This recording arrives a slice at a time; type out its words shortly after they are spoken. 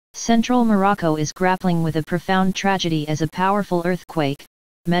Central Morocco is grappling with a profound tragedy as a powerful earthquake,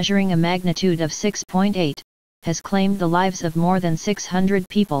 measuring a magnitude of 6.8, has claimed the lives of more than 600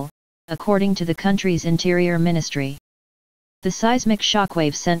 people, according to the country's interior ministry. The seismic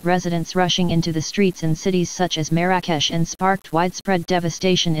shockwave sent residents rushing into the streets in cities such as Marrakesh and sparked widespread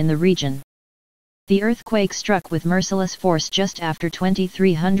devastation in the region. The earthquake struck with merciless force just after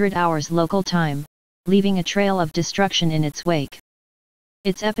 2300 hours local time, leaving a trail of destruction in its wake.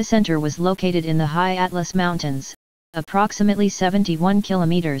 Its epicenter was located in the high Atlas Mountains, approximately 71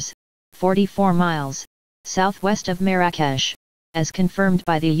 kilometers, 44 miles, southwest of Marrakesh, as confirmed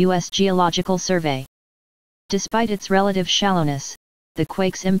by the U.S. Geological Survey. Despite its relative shallowness, the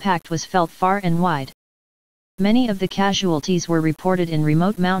quake's impact was felt far and wide. Many of the casualties were reported in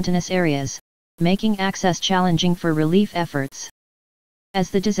remote mountainous areas, making access challenging for relief efforts.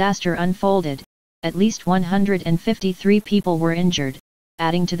 As the disaster unfolded, at least 153 people were injured,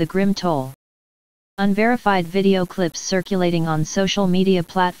 adding to the grim toll. Unverified video clips circulating on social media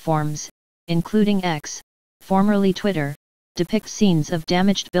platforms, including X, formerly Twitter, depict scenes of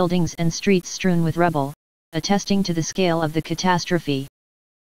damaged buildings and streets strewn with rubble, attesting to the scale of the catastrophe.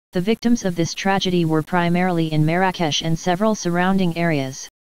 The victims of this tragedy were primarily in Marrakesh and several surrounding areas.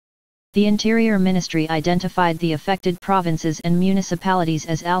 The Interior Ministry identified the affected provinces and municipalities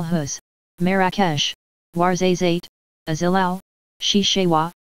as Al Hus, Marrakesh, Ouarzazate, Azilal,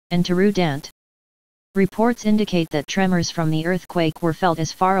 Chichewa, and Taroudant. Reports indicate that tremors from the earthquake were felt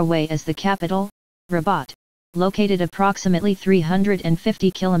as far away as the capital, Rabat, located approximately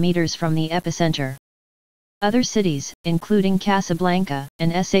 350 kilometers from the epicenter. Other cities, including Casablanca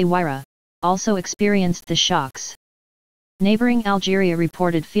and Essaouira, also experienced the shocks. Neighboring Algeria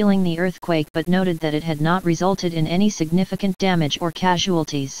reported feeling the earthquake but noted that it had not resulted in any significant damage or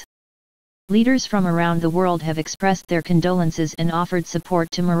casualties. Leaders from around the world have expressed their condolences and offered support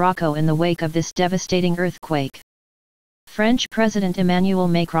to Morocco in the wake of this devastating earthquake. French President Emmanuel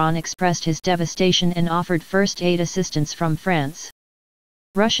Macron expressed his devastation and offered first aid assistance from France.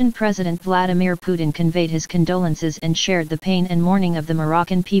 Russian President Vladimir Putin conveyed his condolences and shared the pain and mourning of the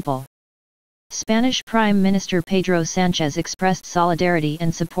Moroccan people. Spanish Prime Minister Pedro Sánchez expressed solidarity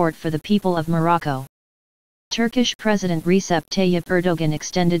and support for the people of Morocco. Turkish President Recep Tayyip Erdogan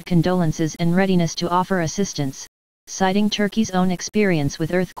extended condolences and readiness to offer assistance, citing Turkey's own experience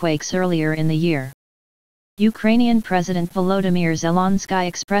with earthquakes earlier in the year. Ukrainian President Volodymyr Zelensky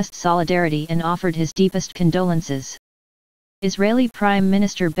expressed solidarity and offered his deepest condolences. Israeli Prime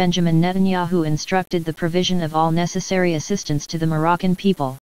Minister Benjamin Netanyahu instructed the provision of all necessary assistance to the Moroccan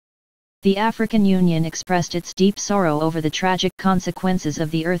people. The African Union expressed its deep sorrow over the tragic consequences of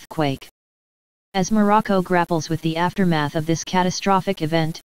the earthquake. As Morocco grapples with the aftermath of this catastrophic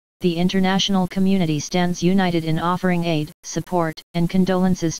event, the international community stands united in offering aid, support, and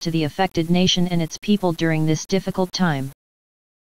condolences to the affected nation and its people during this difficult time.